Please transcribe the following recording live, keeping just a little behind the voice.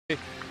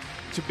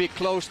To be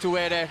close to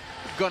where they're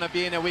gonna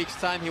be in a week's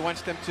time. He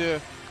wants them to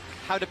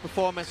have the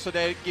performance, so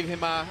they give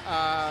him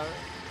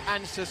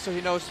answers, so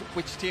he knows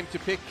which team to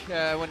pick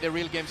when the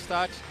real game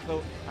starts.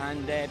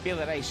 And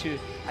Bailey Rice, who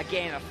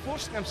again are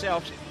forcing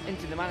themselves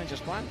into the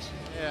manager's plans.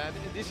 Yeah,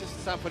 this is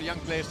time for the young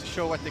players to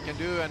show what they can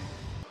do. And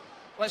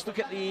let's look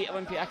at the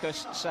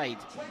Olympiakos side.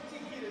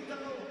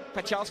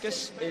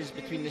 Pachalskis is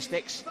between the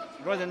sticks.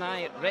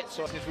 Rodinai,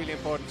 Retso is really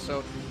important.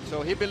 So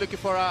he'll be looking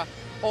for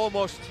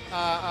almost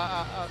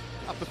a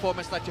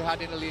performance that you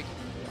had in the league.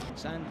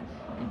 And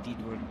indeed,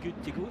 we're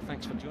good to go.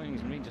 Thanks for joining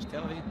us on Rangers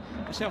Television.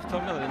 Myself,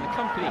 Tom Miller, in the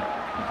company of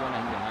John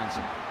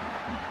Hansen.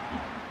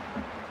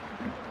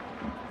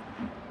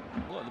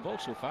 A lot of the ball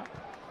so far.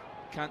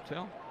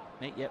 Cantwell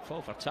might yet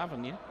fall for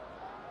Tavernier.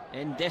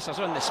 And Dessers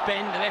on the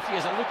spin. The referee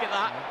has a look at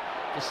that.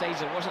 Decides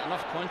there wasn't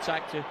enough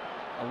contact to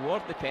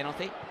award the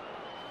penalty.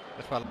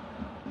 Well.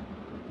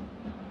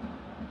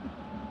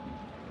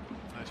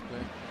 Nice play.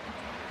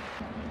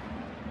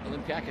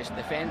 Olympiakos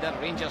defender,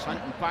 Rangers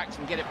hunting packs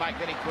and get it back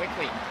very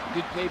quickly.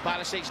 Good play,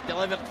 Barisic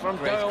delivered from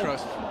Great Doyle.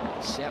 Cross.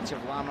 Search of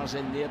Lammers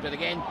in there, but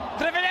again,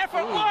 driven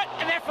effort. Ooh. What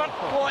an effort!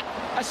 What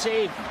a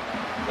save!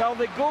 Well,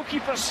 the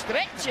goalkeeper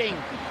stretching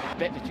a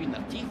bit between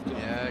their teeth.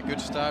 Yeah,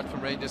 good start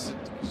from Rangers.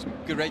 It's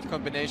a great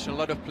combination. A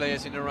lot of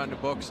players in and around the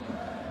box.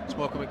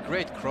 Smoking a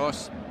great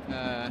cross.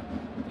 And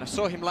I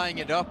saw him lining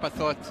it up. I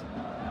thought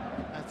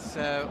that's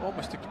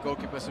almost took the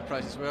goalkeeper by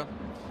surprise as well.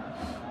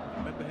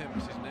 Remember him?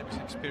 His name is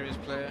an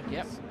experienced player.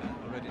 Yep. He's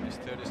already in his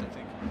 30s, I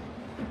think.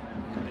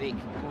 The break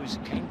goes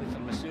kindly for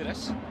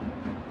Masouras.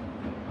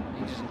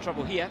 Rangers in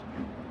trouble here.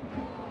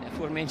 The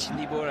aforementioned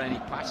Ibora, and he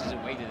passes it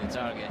wide of the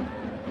target.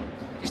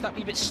 Just that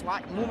wee bit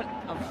slack moment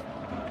of,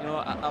 you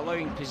know,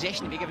 allowing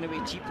possession to be given away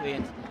cheaply,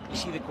 and you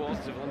see the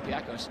qualities of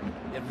Olympiakos.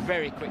 They're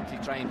very quick to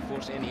try and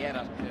force any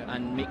error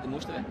and make the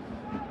most of it.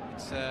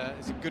 It's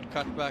a good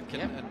cutback,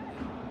 and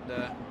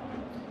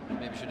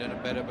maybe should have done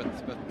it better, but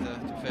to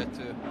be fair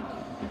to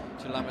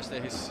Lammers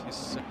there,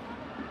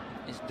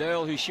 it's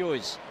Doyle who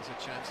shows. There's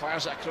a chance.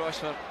 Fires it across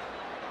for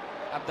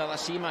Abdallah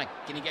Sima.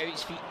 Can he get out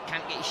his feet?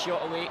 Can't get his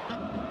shot away.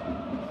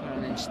 For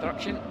an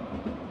instruction.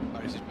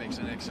 Barisic makes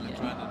an excellent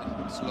run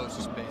and it slows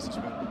the space as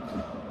well.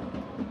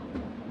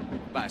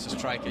 But as a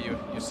striker, you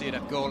see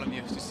that goal and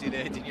you see the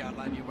 18-yard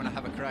line, you want to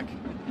have a crack.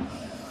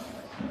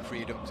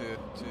 Freedom to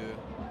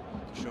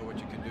show what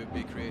you can do,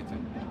 be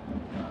creative.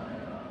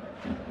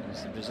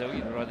 It's the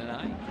Brazilian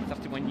Rodinai,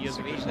 31 years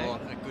of age now.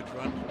 A good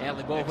run.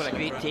 Early ball, what a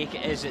great take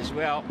it is as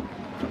well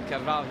from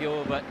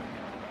Carvalho, but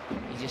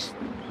he just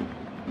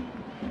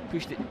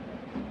pushed it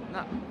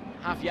not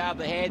half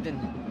yard ahead, and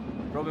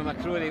Robbie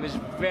McCrory was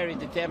very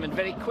determined,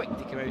 very quick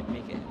to come out and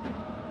make it.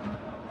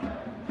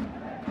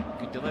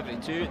 Good delivery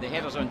too, the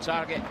header's on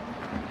target.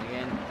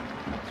 Again,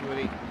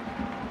 McCrory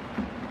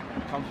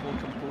comfortable,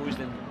 composed,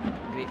 and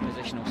great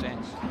positional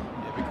sense.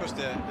 Yeah, because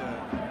the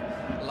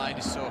line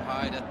is so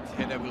high that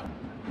header will...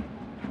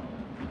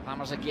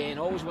 Lammers again,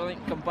 always willing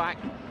to come back,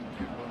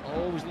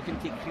 always looking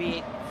to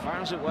create,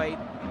 fires it wide.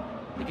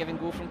 The give and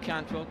go from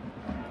Cantwell.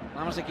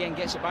 Lammers again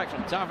gets it back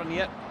from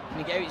Tavernier. Can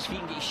he get out his feet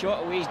and get his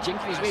shot away? He's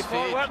jinking his way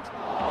forward.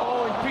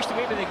 Oh, and pushed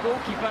away by the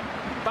goalkeeper.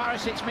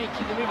 Barisic might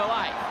keep the move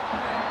alive.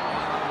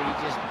 He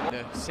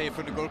just... save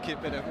for the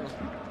goalkeeper, that will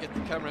get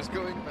the cameras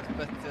going, but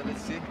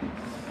let's see.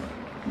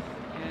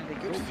 Yeah, the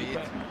good feed.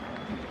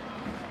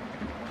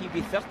 He'll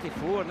be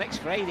 34 next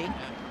Friday.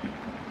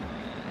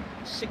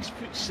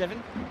 6'7",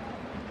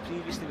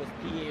 previously with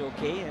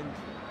PAOK and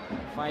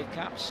 5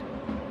 caps.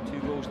 2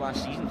 goals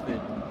last season for the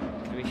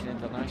Croatian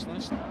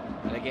internationalist.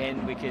 And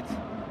again, we could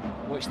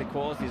watch the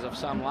qualities of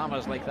Sam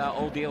Lammers like that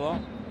all day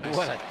long. Nice.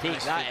 What a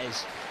take that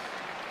is.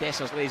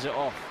 Dessers lays it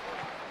off.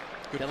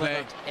 Good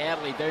Delivered play.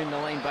 Early down the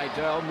line by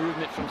Doyle.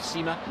 Movement from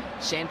Sima.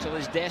 Central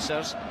is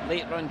Dessers.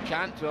 Late run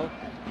Cantwell.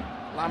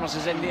 Lammers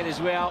is in there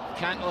as well.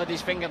 Cantwell had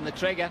his finger on the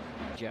trigger.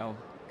 João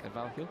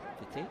Carvalho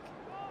to take.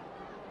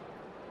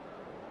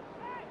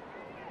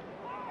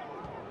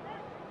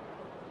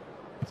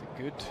 It's a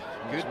good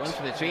one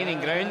for the training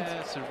ground.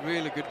 It's a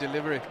really good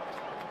delivery.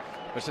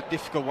 But it's a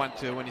difficult one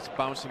to, when it's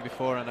bouncing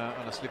before on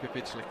a slippy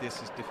pitch like this,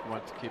 it's a difficult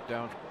one to keep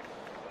down.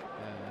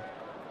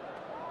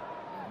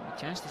 A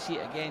chance to see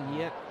it again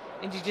here.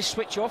 And you just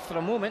switch off for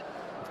a moment.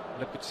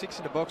 They put 6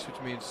 in the box, which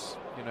means,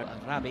 you know...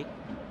 Rabi.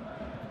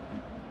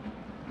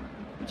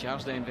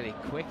 Charles down very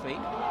quickly.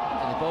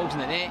 And the ball's in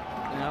the net.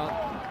 You know,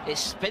 it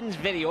spins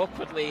very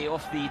awkwardly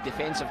off the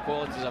defensive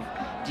qualities of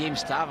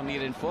James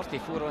Tavernier in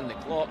 44 on the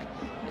clock.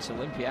 It's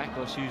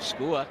Olympiakos who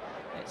score.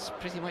 It's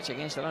pretty much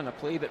against a run of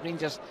play, but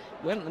Rangers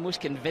weren't the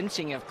most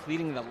convincing of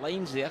clearing the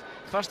lines there.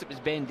 First it was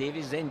Ben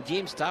Davies, then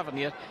James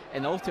Tavernier,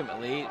 and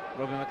ultimately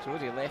Robbie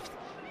McCrory left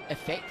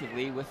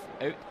effectively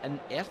without an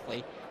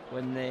earthly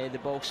when the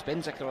ball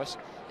spins across,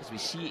 as we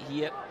see it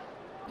here,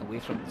 away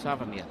from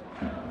Tavernier.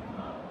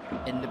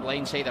 In the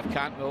blind side of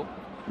Cantwell.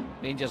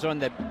 Rangers on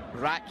the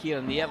rack here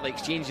in the early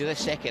exchange of this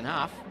second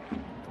half.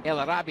 El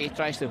Arabi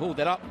tries to hold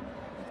it up,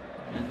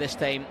 and this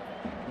time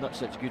not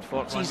such good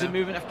fortune. Sees the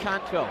movement of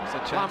Cantwell.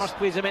 Lammers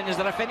plays him in. Is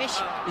there a finish?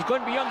 He's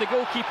gone beyond the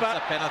goalkeeper. It's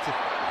a penalty.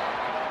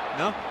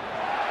 No?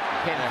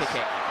 Penalty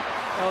kick.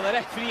 Well, the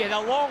referee had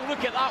a long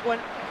look at that one,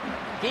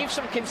 gave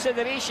some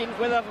consideration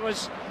whether there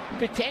was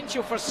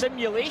potential for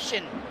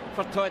simulation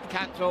for Todd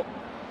Cantwell.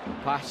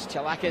 Past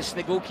Chalakis,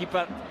 the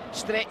goalkeeper,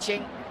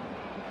 stretching.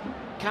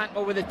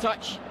 Cantwell with a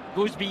touch,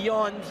 goes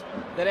beyond.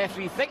 The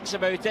referee thinks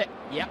about it.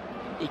 Yep,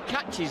 he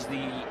catches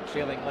the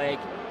trailing leg.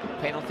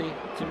 Penalty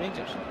to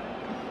Rangers.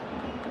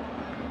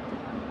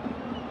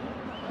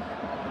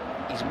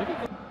 He's maybe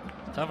got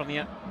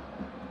Tavernier.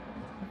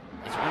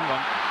 It's 1-1.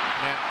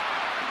 Yeah.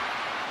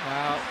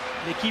 Now,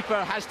 the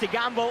keeper has to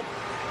gamble.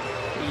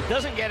 He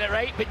doesn't get it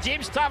right, but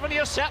James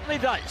Tavernier certainly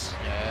does.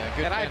 Yeah,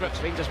 good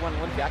penalty. Rangers 1,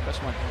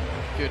 Olympiakos 1.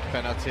 Good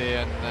penalty,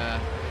 and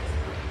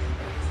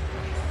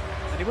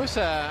it was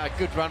a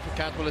good run for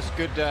Cantwell. It's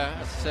good, as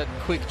I said,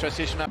 quick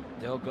transition up.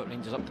 They all got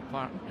Rangers up the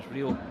park. It's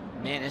real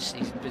menace.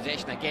 He's in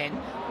possession again.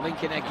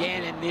 Lincoln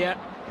again in there.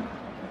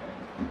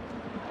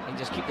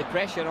 Rangers keep the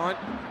pressure on.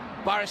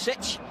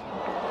 Barisic,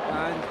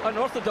 and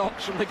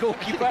unorthodox from the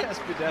goalkeeper. Yes,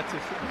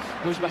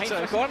 goes behind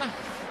the corner.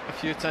 A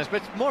few times,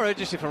 but more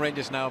urgency from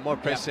Rangers now, more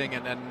pressing,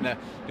 and the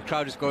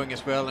crowd is going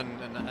as well,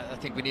 and I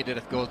think we needed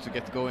that goal to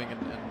get going,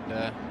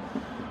 and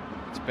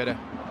it's better.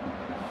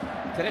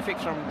 Terrific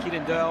from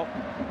Kieran Doyle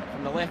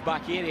from the left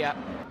back area.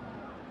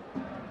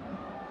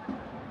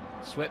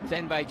 Swept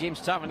in by James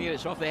Tavernier.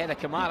 It's off the head of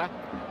Kamara.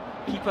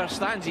 Keeper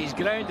stands his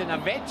ground and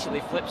eventually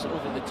flips it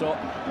over the top.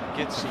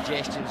 Good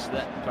suggestions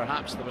that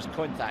perhaps there was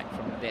contact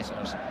from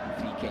Dessner's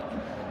free kick.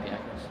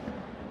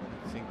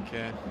 I think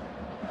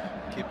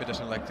keeper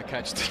doesn't like to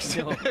catch things.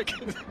 No.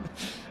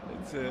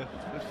 It's the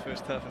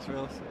first half as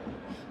well, so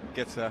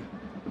gets a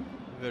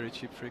very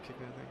cheap free kick,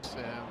 I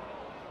think.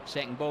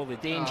 Second ball, the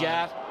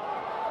danger.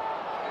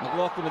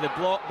 McLaughlin with a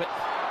block, but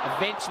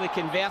eventually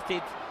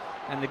converted,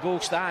 and the goal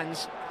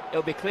stands.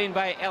 It'll be claimed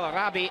by El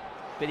Arabi,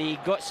 but he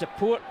got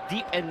support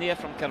deep in there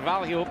from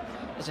Carvalho.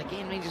 As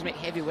again, Rangers make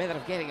heavy weather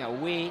of getting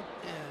away. Yeah.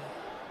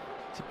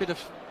 It's a bit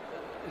of,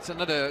 it's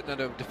another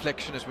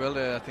deflection as well.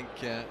 I think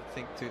to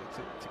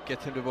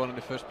get him the ball in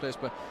the first place.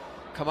 But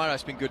Kamara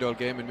has been good all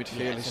game in midfield.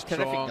 Yeah, he's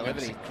strong.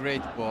 It's a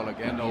great ball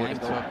again over the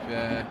top.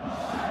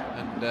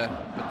 And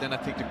but then I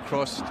think the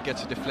cross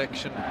gets a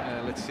deflection.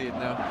 Let's see it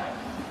now.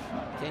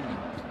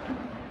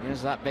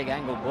 There's that big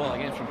angle ball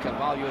again from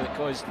Carvalho that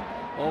caused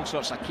all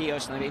sorts of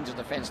chaos in the Rangers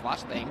defence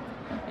last time.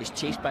 He's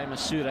chased by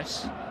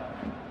Masouras.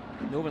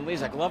 No one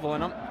lays a glove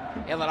on him.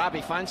 El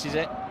Arabi fancies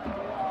it.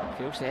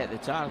 Fails to hit the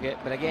target.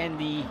 But again,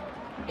 the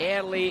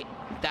early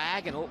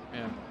diagonal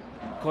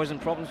causing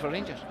problems for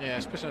Rangers. Yeah,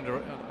 especially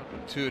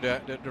to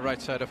the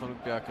right side of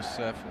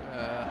Olympiakos.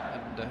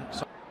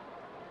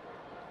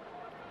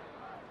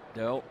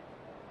 Doyle.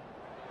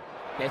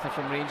 Better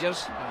from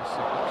Rangers.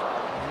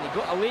 And he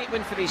got a late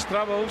one for his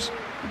troubles.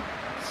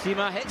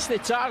 Sima hits the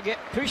target,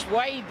 pushed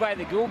wide by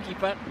the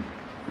goalkeeper.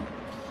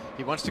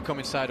 He wants to come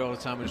inside all the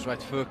time with his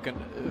right foot and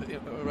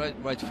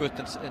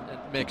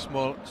make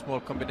small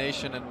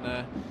combination,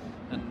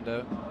 and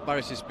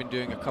Barris has been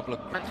doing a couple of.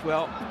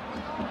 Well,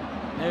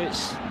 now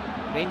it's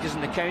Rangers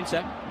in the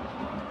counter.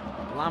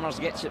 Lammers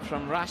gets it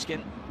from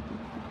Raskin.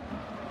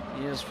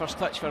 Here's first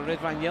touch for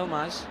Ridvan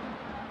Yilmaz.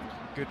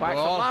 Good back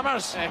ball. from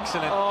Lammers.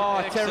 Excellent. Oh,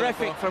 excellent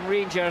terrific ball from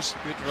Rangers.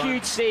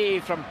 Huge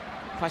save from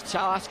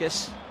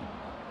Paschalaskis.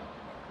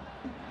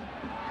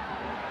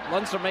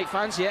 Lundstrom might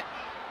fancy it.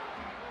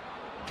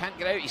 Can't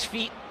get out his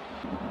feet.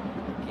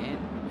 Again,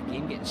 the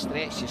game getting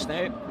stretched just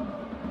now.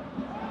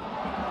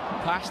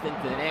 Passed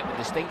into the net with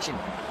distinction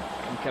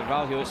from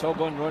Carvalho. It's all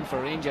gone wrong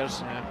for Rangers.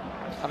 Yeah.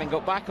 Having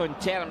got back on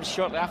terms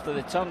shortly after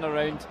the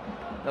turnaround,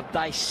 they're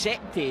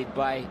dissected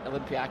by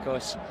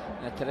Olympiakos,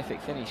 and a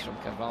terrific finish from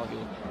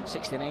Carvalho.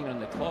 69 on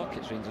the clock.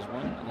 It's Rangers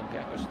 1,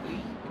 Olympiakos 3.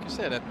 Like I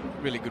said, a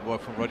really good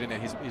work from Rodinei.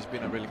 He's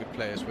been a really good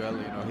player as well.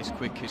 You know, he's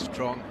quick, he's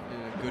strong,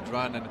 good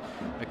run, and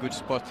a good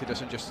spot. He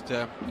doesn't just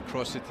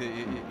cross it.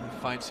 He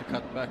finds a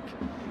cut back.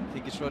 I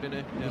think it's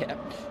Rodinei.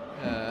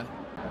 Yeah.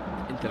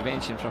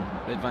 Intervention from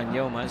Ridvan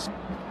Yilmaz.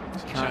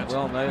 Can't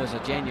well now. There's a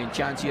genuine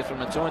chance here from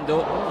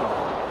Atondo.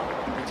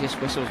 He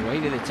just whistles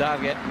wide of the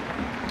target.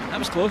 That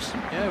was close.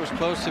 Yeah, it was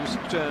close. It was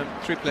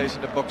 3 plays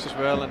in the box as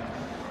well, and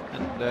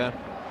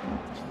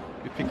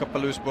we pick up a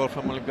loose ball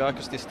from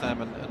Olympiakos this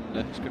time, and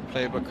it's good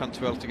play by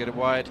Cantwell to get it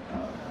wide.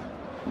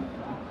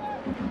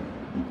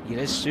 Here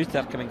is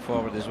Suter coming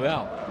forward as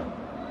well.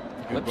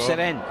 Whips it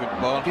in.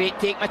 Good ball. Great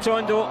take,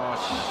 Matondo.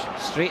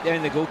 Straight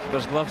down the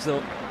goalkeeper's gloves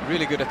though.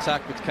 Really good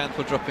attack with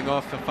Cantwell dropping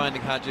off and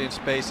finding Hadji in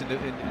space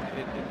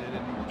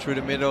through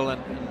the middle,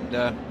 and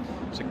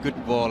it's a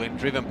good ball in,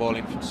 driven ball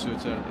in from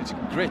Suter. It's a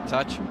great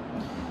touch.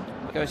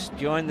 Because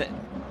John, that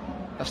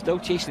they're still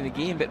chasing the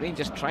game, but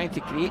Rangers trying to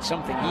create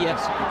something here.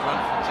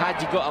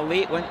 Hadji got a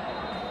late one.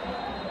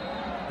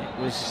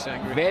 It was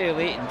very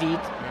late indeed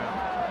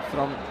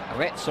from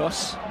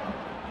Retsos.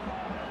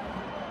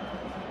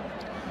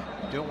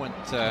 You don't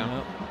want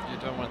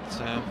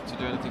to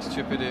do anything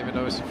stupid, even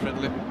though it's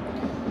friendly.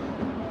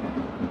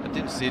 I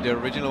didn't see the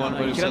original one,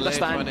 but it was a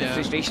late one. You can understand the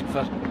frustration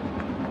for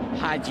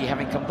Hadji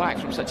having come back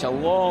from such a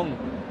long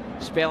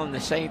spell on the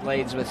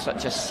sidelines with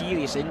such a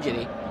serious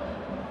injury.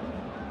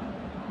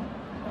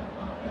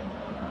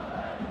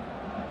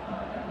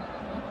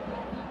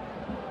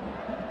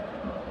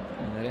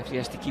 referee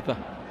has to keep a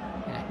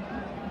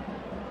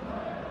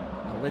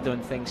lid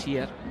on things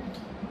here.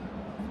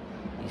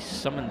 He's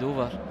summoned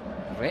over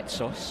red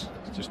sauce.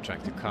 He's just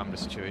trying to calm the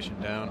situation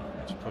down.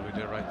 It's probably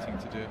the right thing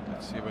to do.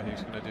 Let's see what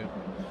he's going to do.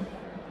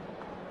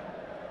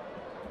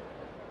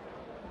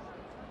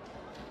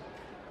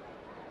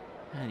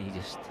 And he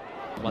just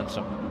blunts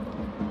him.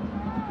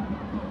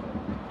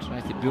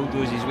 Tries to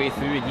bulldoze his way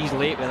through, and he's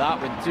late with that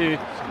one too.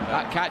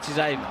 That catches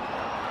him.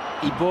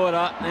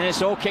 Ibora, and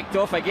it's all kicked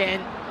off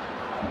again.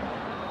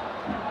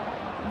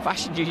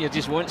 Fashion Junior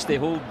just wants to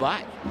hold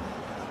back.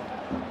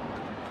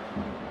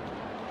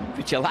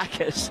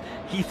 Puchalakis,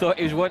 he thought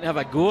he was wanting to have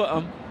a go at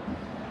him.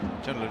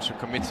 John Lundstrom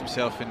commits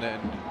himself in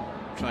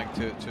trying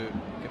to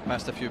get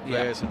past a few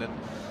players, and then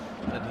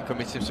he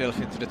commits himself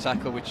into the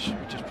tackle, which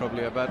is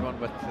probably a bad one.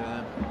 But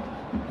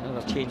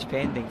another change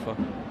pending for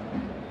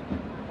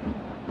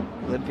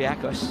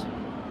Olympiakos,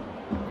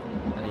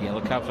 and a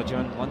yellow card for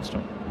John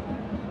Lundstrom.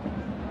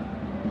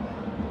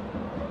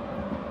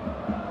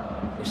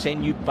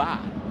 Senyu Ba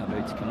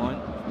about to come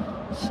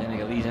on,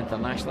 Senegalese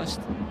internationalist.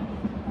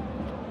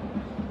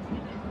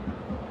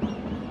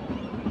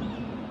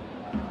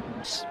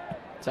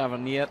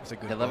 Tavernier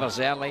delivers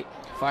early.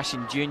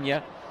 Fashion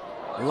Junior,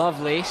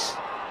 Lovelace,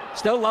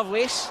 still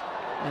Lovelace,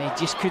 and he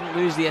just couldn't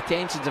lose the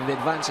attentions of the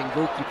advancing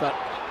goalkeeper.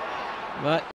 But